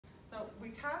So we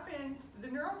tap into the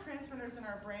neurotransmitters in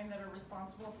our brain that are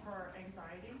responsible for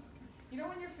anxiety. You know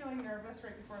when you're feeling nervous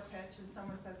right before a pitch and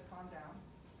someone says calm down?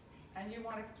 And you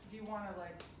want to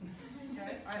like,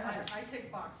 okay? I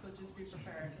kickbox, so just be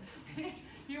prepared.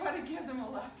 You want to give them a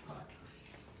left hook.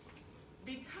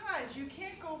 Because you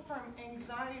can't go from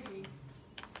anxiety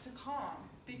to calm,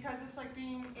 because it's like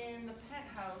being in the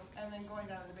penthouse and then going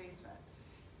down to the basement.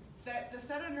 That the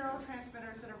set of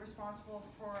neurotransmitters that are responsible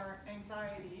for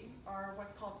anxiety are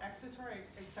what's called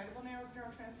excitable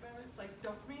neurotransmitters, like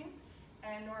dopamine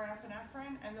and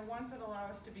norepinephrine, and the ones that allow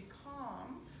us to be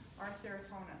calm are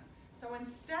serotonin. So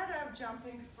instead of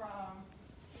jumping from,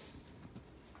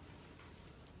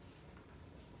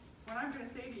 what I'm going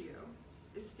to say to you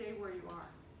is stay where you are.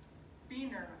 Be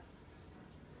nervous,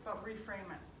 but reframe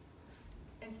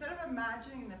it. Instead of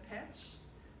imagining the pitch,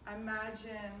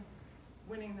 imagine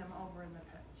winning them over in the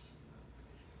pitch.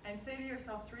 And say to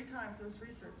yourself 3 times, there was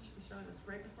research to show this,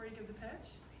 right before you give the pitch,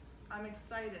 I'm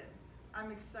excited,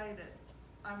 I'm excited,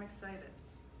 I'm excited,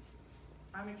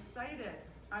 I'm excited,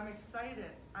 I'm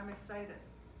excited, I'm excited.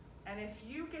 And if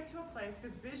you get to a place,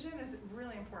 because vision is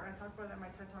really important, I talked about that in my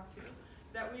TED Talk too,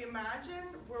 that we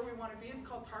imagine where we want to be. It's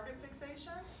called target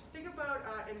fixation. Think about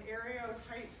an aerial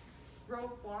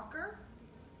tightrope walker.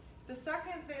 The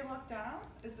second they look down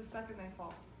is the second they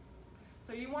fall.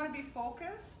 So you want to be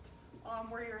focused on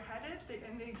where you're headed,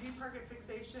 and they do target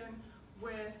fixation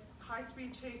with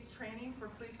high-speed chase training for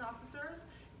police officers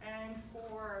and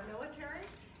for military.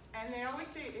 And they always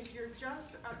say if you're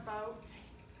just about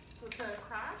to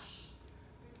crash,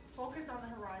 focus on the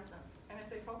horizon. And if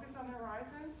they focus on the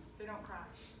horizon, they don't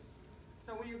crash.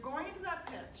 So when you're going into that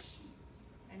pitch,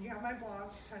 and you have my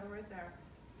blog title right there,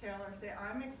 Taylor, say,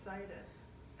 I'm excited.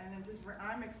 And then just,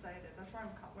 I'm excited. That's why I'm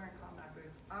wearing combat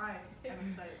boots. I am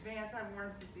excited. Vans, I've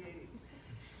worn them since the 80s.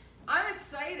 I'm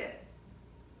excited.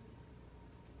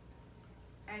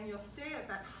 And you'll stay at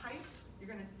that height.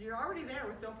 You're already there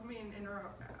with dopamine and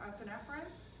norepinephrine.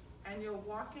 And you'll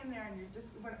walk in there and you're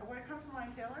just, when it comes to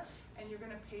mind, Taylor, and you're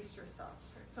going to pace yourself.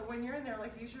 So when you're in there,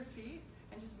 like use your feet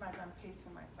and just imagine I'm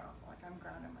pacing myself, like I'm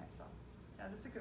grounding myself. Yeah, that's a good